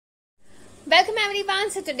Welcome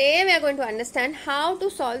everyone. So today we are going to understand how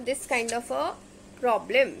to solve this kind of a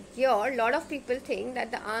problem. Here a lot of people think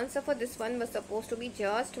that the answer for this one was supposed to be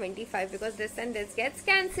just 25 because this and this gets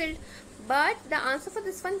cancelled, but the answer for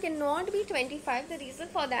this one cannot be 25. The reason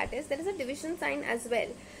for that is there is a division sign as well.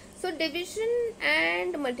 So division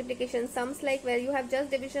and multiplication sums, like where you have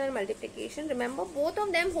just division and multiplication, remember both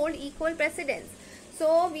of them hold equal precedence.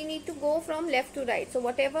 So we need to go from left to right. So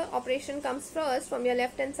whatever operation comes first from your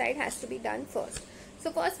left hand side has to be done first.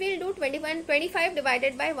 So first we'll do 25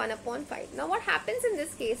 divided by 1 upon 5. Now what happens in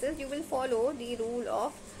this case is you will follow the rule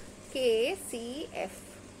of KCF,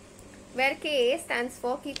 where K stands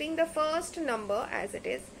for keeping the first number as it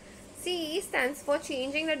is, C stands for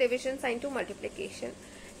changing the division sign to multiplication,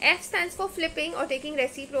 F stands for flipping or taking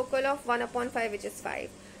reciprocal of 1 upon 5, which is 5.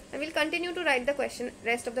 And we'll continue to write the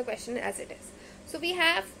rest of the question as it is. So we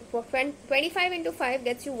have 25 into 5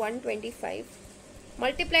 gets you 125.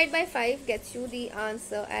 Multiplied by 5 gets you the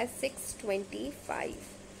answer as 625.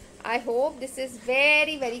 I hope this is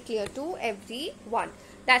very clear to everyone.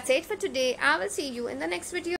 That's it for today. I will see you in the next video.